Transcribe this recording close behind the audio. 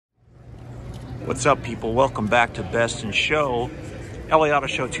What's up, people? Welcome back to Best in Show, LA Auto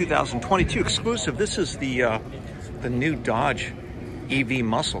Show 2022 exclusive. This is the new Dodge EV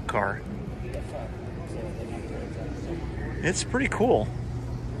muscle car. It's pretty cool.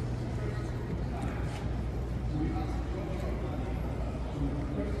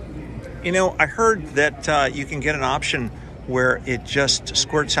 You know, I heard that you can get an option where it just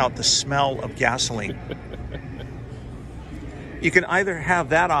squirts out the smell of gasoline. You can either have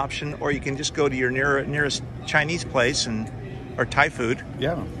that option, or you can just go to your nearest Chinese place or Thai food.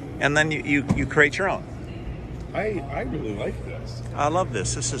 Yeah. And then you create your own. I really like this. I love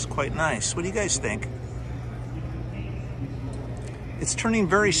this. This is quite nice. What do you guys think? It's turning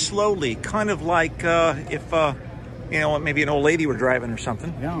very slowly, kind of like if you know, maybe an old lady were driving or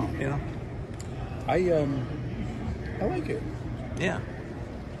something. Yeah. You know. I like it. Yeah.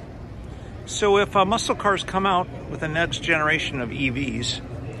 So if muscle cars come out with the next generation of EVs,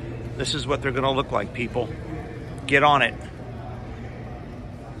 this is what they're going to look like, people. Get on it.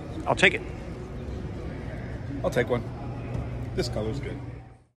 I'll take it. I'll take one. This color's good.